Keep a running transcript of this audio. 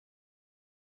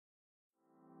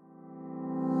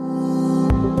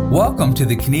Welcome to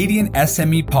the Canadian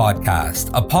SME Podcast,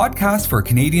 a podcast for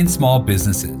Canadian small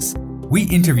businesses. We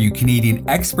interview Canadian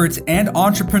experts and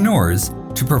entrepreneurs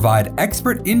to provide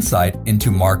expert insight into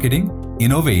marketing,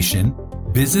 innovation,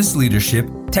 business leadership,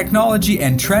 technology,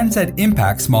 and trends that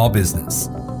impact small business.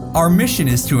 Our mission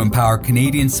is to empower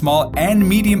Canadian small and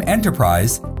medium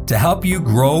enterprise to help you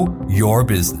grow your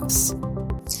business.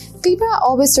 People are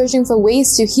always searching for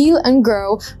ways to heal and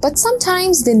grow, but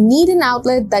sometimes they need an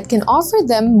outlet that can offer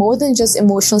them more than just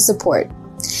emotional support.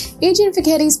 Adrienne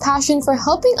Fichetti's passion for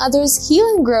helping others heal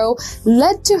and grow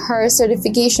led to her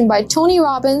certification by Tony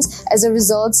Robbins as a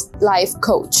Results Life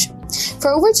Coach.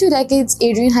 For over 2 decades,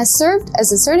 Adrienne has served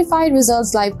as a certified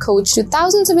Results Life Coach to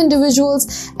thousands of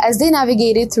individuals as they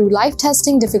navigated through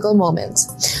life-testing difficult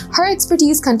moments. Her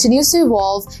expertise continues to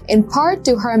evolve, in part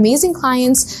to her amazing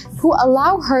clients who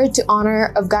allow her to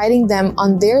honor of guiding them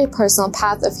on their personal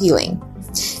path of healing.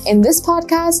 In this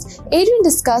podcast, Adrienne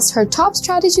discussed her top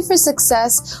strategy for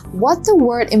success, what the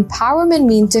word empowerment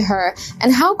means to her,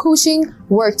 and how coaching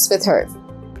works with her.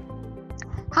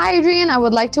 Hi, Adrienne. I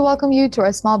would like to welcome you to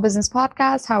our Small Business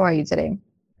Podcast. How are you today?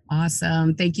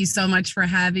 Awesome. Thank you so much for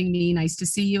having me. Nice to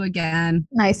see you again.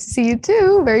 Nice to see you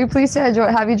too. Very pleased to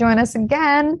have you join us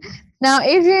again. Now,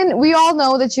 Adrienne, we all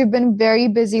know that you've been very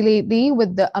busy lately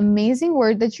with the amazing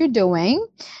work that you're doing.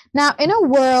 Now, in a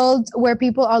world where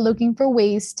people are looking for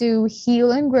ways to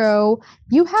heal and grow,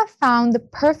 you have found the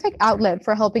perfect outlet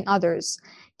for helping others.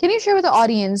 Can you share with the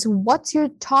audience what's your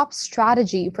top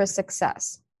strategy for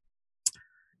success?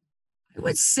 I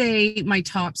would say my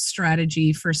top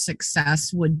strategy for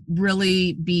success would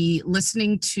really be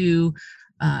listening to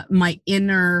my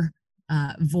inner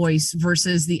voice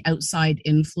versus the outside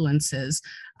influences.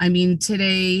 I mean,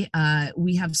 today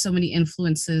we have so many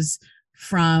influences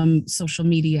from social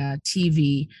media,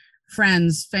 TV,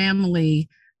 friends, family,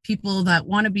 people that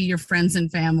want to be your friends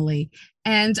and family.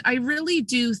 And I really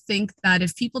do think that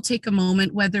if people take a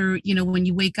moment, whether, when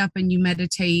you wake up and you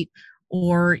meditate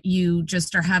or you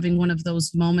just are having one of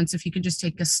those moments, if you can just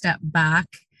take a step back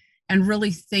and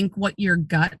really think what your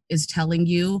gut is telling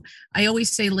you. I always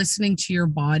say listening to your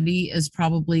body is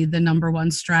probably the number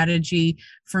one strategy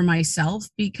for myself,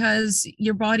 because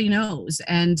your body knows.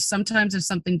 And sometimes if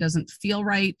something doesn't feel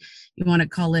right, you want to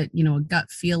call it, a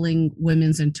gut feeling,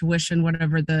 women's intuition,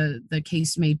 whatever the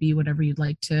case may be, whatever you'd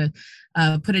like to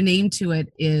put a name to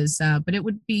it is, but it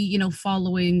would be,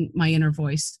 following my inner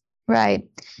voice. Right.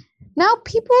 Now,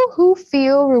 people who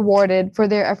feel rewarded for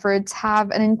their efforts have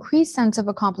an increased sense of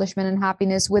accomplishment and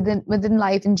happiness within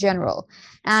life in general,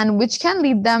 and which can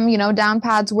lead them, down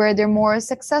paths where they're more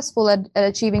successful at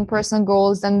achieving personal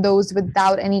goals than those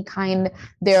without any kind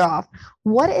thereof.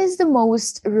 What is the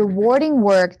most rewarding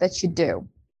work that you do?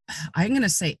 I'm going to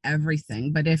say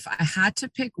everything, but if I had to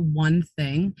pick one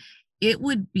thing, it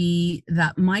would be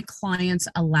that my clients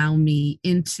allow me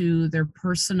into their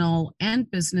personal and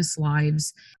business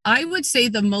lives. I would say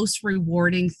the most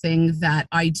rewarding thing that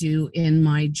I do in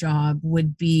my job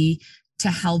would be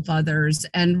to help others.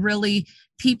 And really,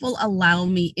 people allow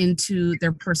me into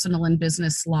their personal and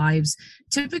business lives,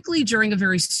 typically during a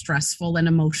very stressful and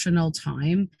emotional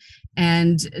time.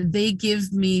 And they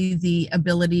give me the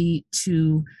ability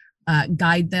to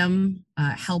guide them,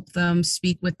 help them,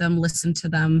 speak with them, listen to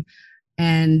them.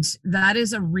 And that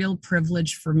is a real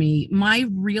privilege for me. My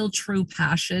real true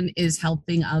passion is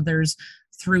helping others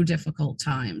through difficult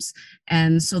times.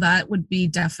 And so that would be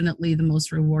definitely the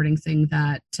most rewarding thing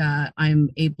that I'm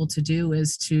able to do,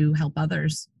 is to help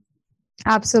others.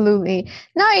 Absolutely.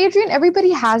 Now, Adrienne,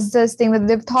 everybody has this thing that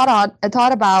they've thought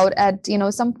about at,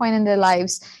 some point in their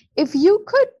lives. If you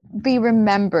could be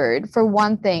remembered for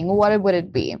one thing, what would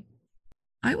it be?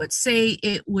 I would say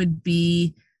it would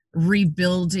be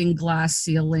rebuilding glass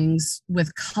ceilings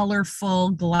with colorful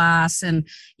glass and,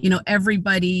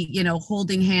 everybody,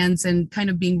 holding hands and kind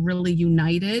of being really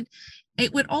united.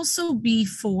 It would also be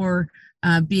for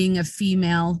being a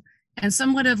female and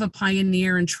somewhat of a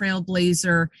pioneer and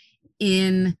trailblazer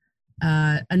in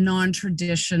a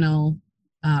non-traditional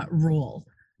role.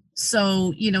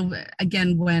 So,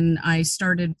 again, when I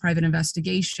started Private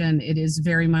Investigation, it is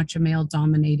very much a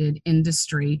male-dominated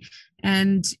industry.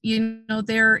 And,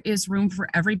 there is room for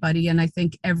everybody. And I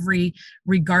think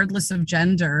regardless of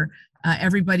gender,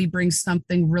 everybody brings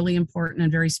something really important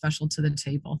and very special to the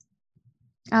table.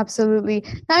 Absolutely.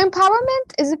 Now,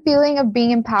 empowerment is a feeling of being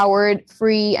empowered,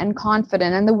 free, and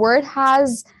confident. And the word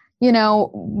has, the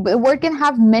word can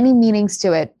have many meanings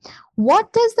to it.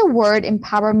 What does the word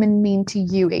empowerment mean to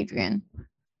you, Adrienne?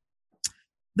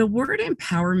 The word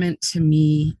empowerment to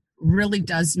me really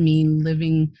does mean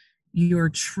living your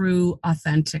true,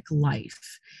 authentic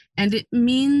life. And it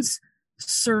means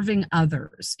serving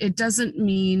others. It doesn't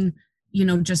mean,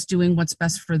 just doing what's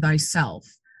best for thyself,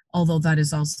 although that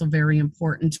is also very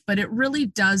important. But it really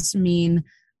does mean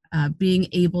being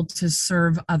able to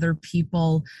serve other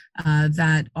people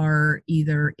that are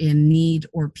either in need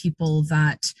or people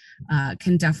that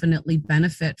can definitely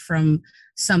benefit from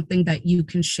something that you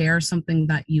can share, something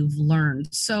that you've learned.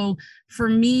 So for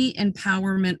me,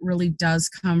 empowerment really does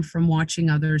come from watching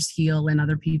others heal and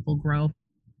other people grow.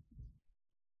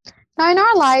 Now, in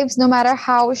our lives, no matter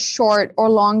how short or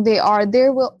long they are,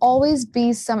 there will always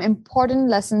be some important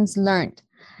lessons learned.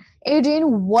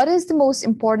 Adrienne, what is the most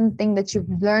important thing that you've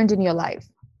learned in your life?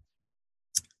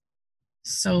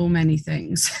 So many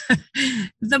things.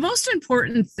 The most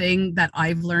important thing that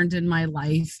I've learned in my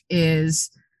life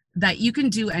is that you can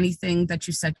do anything that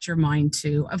you set your mind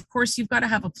to. Of course, you've got to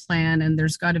have a plan and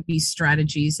there's got to be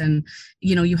strategies, and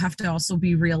you have to also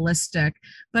be realistic.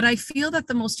 But I feel that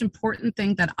the most important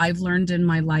thing that I've learned in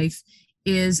my life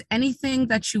is anything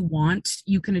that you want,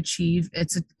 you can achieve.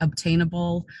 It's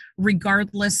obtainable,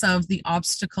 regardless of the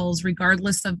obstacles,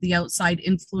 regardless of the outside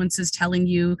influences telling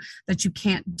you that you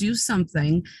can't do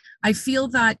something. I feel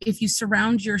that if you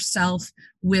surround yourself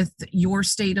with your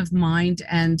state of mind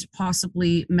and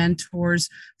possibly mentors,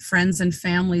 friends, and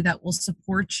family that will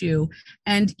support you,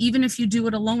 and even if you do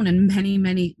it alone, and many,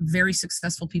 many very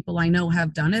successful people I know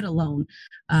have done it alone,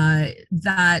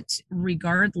 that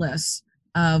regardless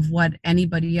of what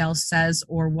anybody else says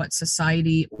or what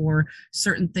society or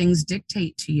certain things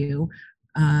dictate to you,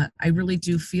 I really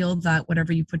do feel that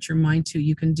whatever you put your mind to,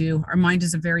 you can do. Our mind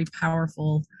is a very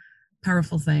powerful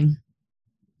thing.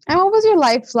 And what was your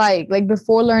life like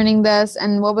before learning this,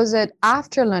 and what was it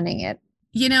after learning it?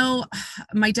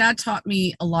 My dad taught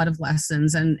me a lot of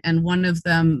lessons, and one of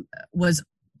them was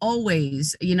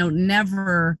always,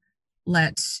 never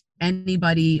let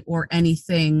anybody or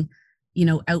anything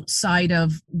outside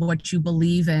of what you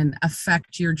believe in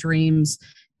affect your dreams,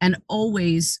 and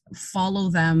always follow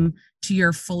them to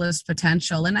your fullest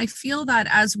potential. And I feel that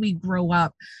as we grow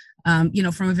up,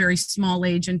 from a very small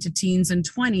age into teens and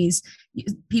 20s,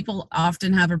 people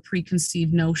often have a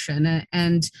preconceived notion.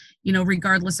 And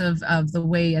regardless of the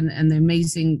way and the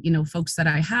amazing, folks that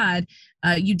I had,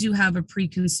 you do have a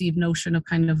preconceived notion of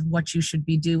kind of what you should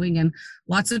be doing. And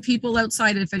lots of people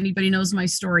outside, if anybody knows my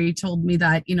story, told me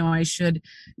that, I should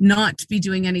not be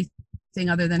doing anything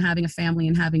other than having a family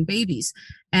and having babies.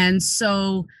 And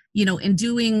so, in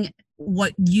doing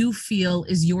what you feel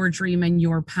is your dream and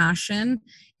your passion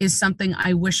is something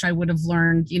I wish I would have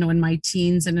learned, in my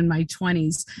teens and in my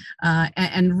 20s,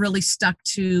 and really stuck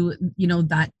to,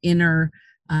 that inner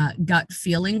gut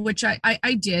feeling, which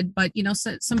I did, but,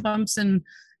 some bumps and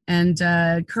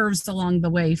curves along the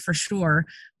way for sure.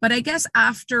 But I guess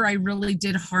after I really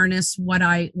did harness what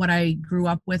I grew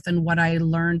up with and what I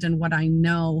learned and what I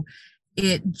know,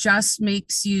 it just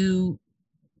makes you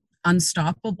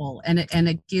unstoppable, and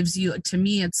it gives you, to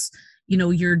me, it's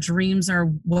your dreams are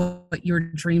what your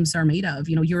dreams are made of.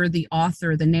 You're the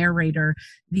author, the narrator,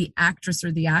 the actress,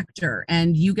 or the actor,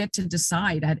 and you get to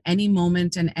decide at any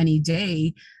moment and any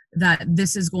day that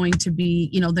this is going to be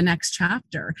the next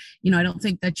chapter. I don't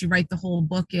think that you write the whole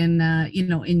book in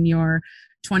in your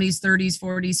 20s, 30s,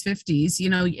 40s,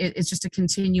 50s. It's just a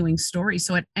continuing story.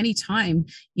 So at any time,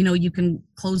 you can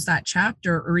close that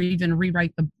chapter or even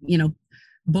rewrite the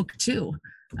book two,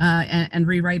 and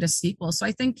rewrite a sequel. So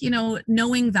I think,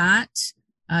 knowing that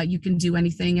you can do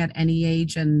anything at any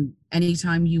age and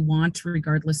anytime you want,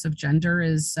 regardless of gender,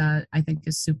 is I think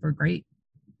is super great.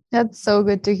 That's so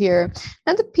good to hear.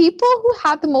 Now, the people who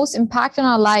have the most impact on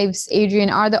our lives, Adrienne,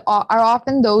 are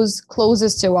often those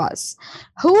closest to us.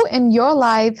 Who in your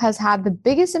life has had the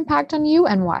biggest impact on you,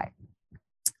 and why?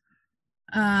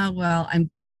 Well,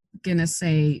 I'm gonna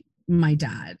say my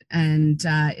dad, and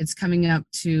it's coming up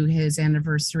to his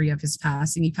anniversary of his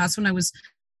passing. He passed when I was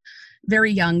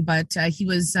very young, but he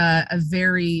was a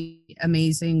very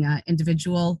amazing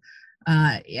individual,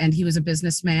 and he was a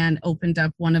businessman, opened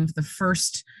up one of the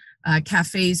first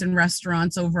cafes and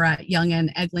restaurants over at Yonge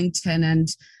and Eglinton, and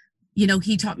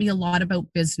he taught me a lot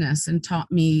about business and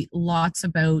taught me lots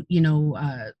about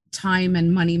time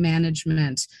and money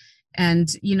management.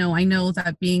 And, I know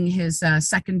that being his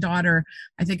second daughter,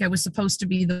 I think I was supposed to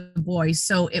be the boy.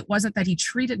 So it wasn't that he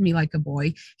treated me like a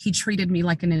boy. He treated me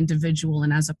like an individual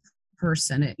and as a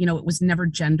person. It was never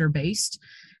gender based.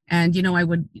 And, I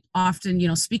would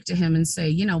often, speak to him and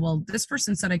say, well, this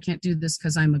person said I can't do this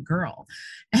because I'm a girl.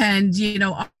 And,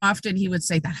 often he would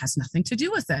say that has nothing to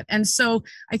do with it. And so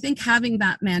I think having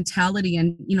that mentality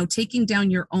and, taking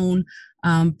down your own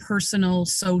personal,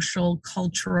 social,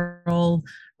 cultural,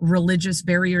 religious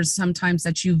barriers sometimes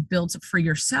that you've built for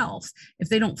yourself. If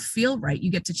they don't feel right,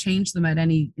 you get to change them at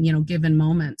any, given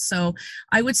moment. So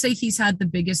I would say he's had the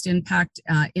biggest impact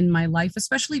in my life,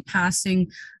 especially passing.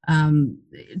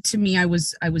 To me, I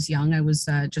was young. I was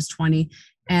just 20.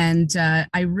 And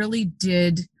I really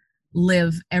did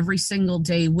live every single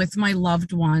day with my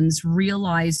loved ones,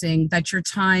 realizing that your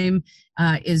time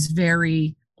is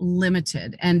very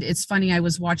limited. And it's funny, I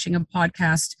was watching a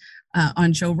podcast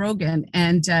on Joe Rogan,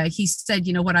 and he said,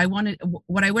 what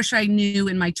I wish I knew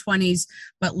in my 20s,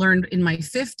 but learned in my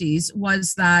 50s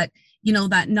was that,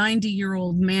 that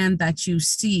 90-year-old man that you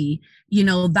see,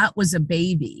 that was a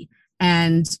baby.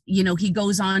 And, he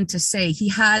goes on to say he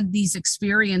had these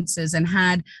experiences and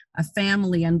had a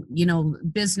family and,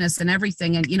 business and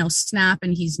everything, and, snap,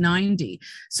 and he's 90.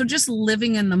 So just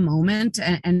living in the moment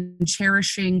and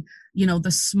cherishing,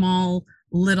 the small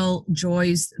little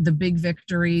joys, the big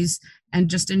victories, and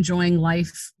just enjoying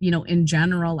life, in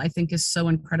general, I think is so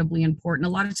incredibly important. A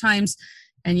lot of times,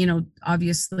 and,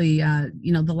 obviously,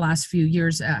 the last few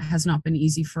years has not been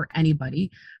easy for anybody.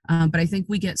 But I think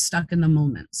we get stuck in the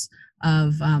moments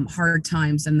of hard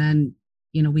times, and then,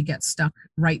 we get stuck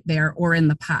right there or in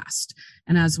the past.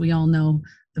 And as we all know,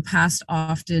 the past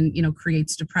often,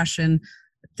 creates depression.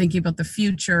 Thinking about the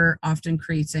future often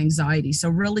creates anxiety. So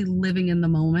really living in the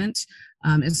moment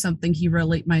is something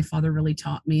my father really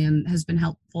taught me, and has been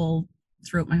helpful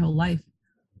throughout my whole life.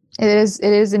 It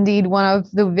is indeed one of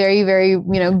the very, very,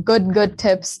 good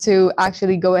tips to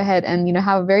actually go ahead and,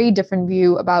 have a very different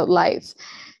view about life.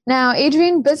 Now,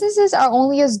 Adrian, businesses are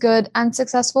only as good and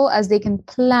successful as they can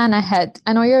plan ahead.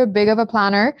 I know you're a big of a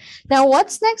planner. Now,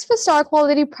 what's next for Star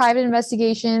Quality Private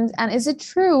Investigations? And is it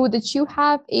true that you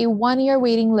have a 1-year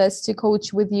waiting list to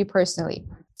coach with you personally?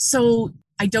 So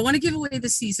I don't want to give away the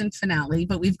season finale,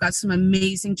 but we've got some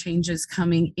amazing changes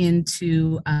coming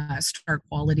into Star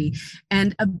Quality.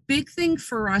 And a big thing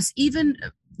for us, even,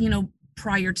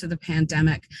 prior to the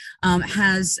pandemic,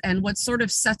 and what sort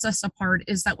of sets us apart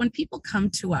is that when people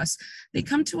come to us, they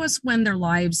come to us when their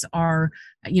lives are,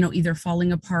 either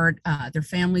falling apart, their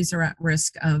families are at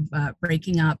risk of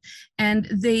breaking up, and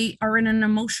they are in an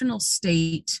emotional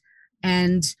state,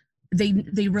 and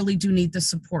they really do need the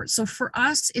support. So for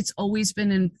us, it's always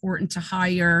been important to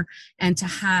hire and to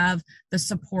have the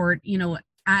support,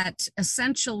 at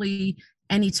essentially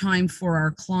any time for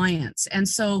our clients. And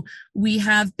so we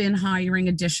have been hiring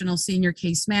additional senior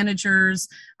case managers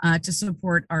to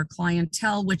support our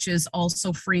clientele, which is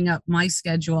also freeing up my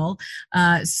schedule.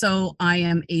 So I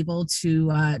am able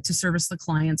to service the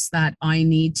clients that I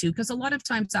need to, because a lot of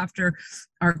times after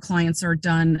our clients are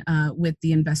done with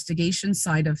the investigation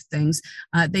side of things,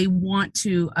 they want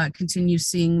to continue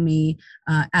seeing me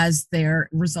as their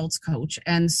results coach.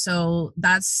 And so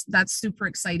that's super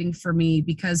exciting for me,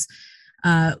 because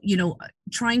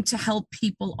trying to help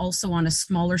people also on a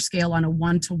smaller scale, on a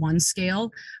 1-to-1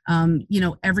 scale.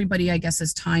 Everybody, I guess,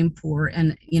 is time poor.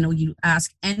 And, you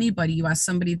ask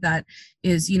somebody that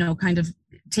is, kind of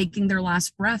taking their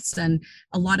last breaths. And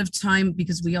a lot of time,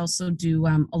 because we also do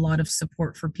a lot of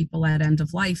support for people at end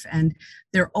of life. And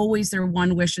their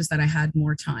one wish is that I had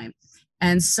more time.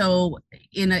 And so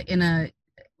in a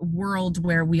world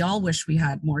where we all wish we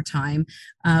had more time,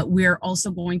 we're also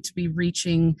going to be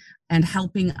reaching and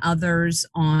helping others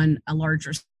on a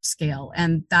larger scale,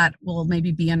 and that will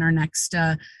maybe be in our next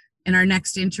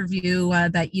interview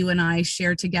that you and I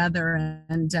share together,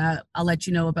 and I'll let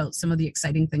you know about some of the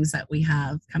exciting things that we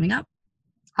have coming up.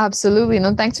 Absolutely.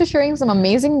 No, thanks for sharing some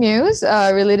amazing news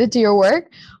related to your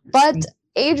work. But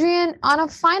Adrian, on a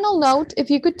final note, if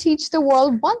you could teach the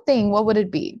world one thing, what would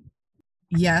it be?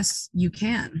 Yes, you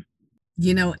can.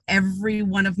 Every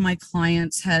one of my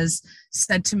clients has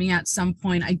said to me at some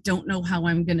point, I don't know how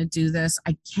I'm going to do this.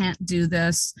 I can't do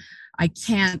this. I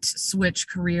can't switch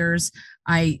careers.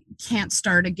 I can't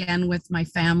start again with my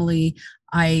family.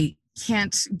 I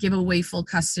can't give away full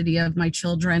custody of my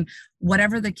children.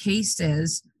 Whatever the case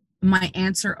is, my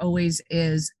answer always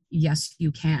is, yes,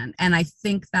 you can. And I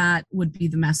think that would be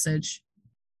the message.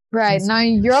 Right. Now,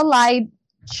 your light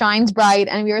shines bright,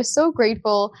 and we are so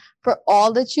grateful for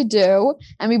all that you do,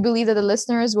 and we believe that the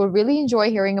listeners will really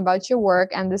enjoy hearing about your work,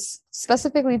 and this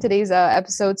specifically today's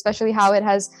episode, especially how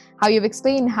you've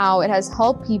explained how it has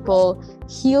helped people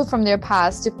heal from their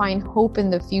past to find hope in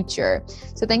the future.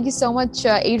 So thank you so much,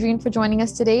 Adrian, for joining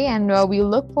us today, and we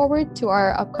look forward to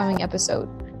our upcoming episode.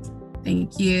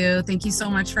 Thank you so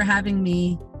much for having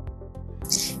me.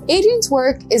 Adrian's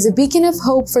work is a beacon of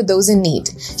hope for those in need.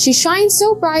 She shines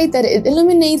so bright that it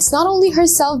illuminates not only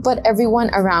herself but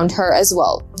everyone around her as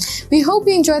well. We hope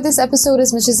you enjoyed this episode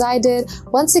as much as I did.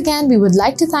 Once again, we would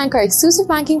like to thank our exclusive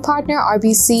banking partner,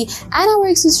 RBC, and our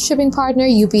exclusive shipping partner,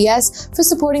 UPS, for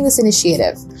supporting this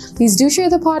initiative. Please do share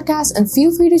the podcast and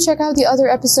feel free to check out the other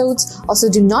episodes. Also,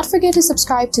 do not forget to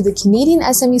subscribe to the Canadian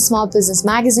SME Small Business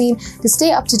Magazine to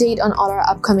stay up to date on all our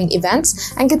upcoming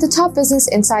events and get the top business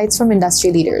insights from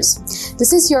industry leaders.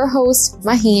 This is your host,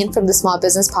 Maheen from the Small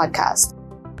Business Podcast.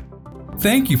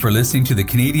 Thank you for listening to the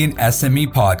Canadian SME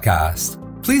Podcast.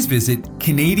 Please visit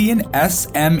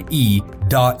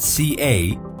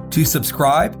canadiansme.ca to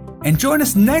subscribe and join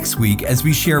us next week as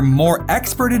we share more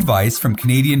expert advice from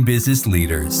Canadian business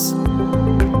leaders.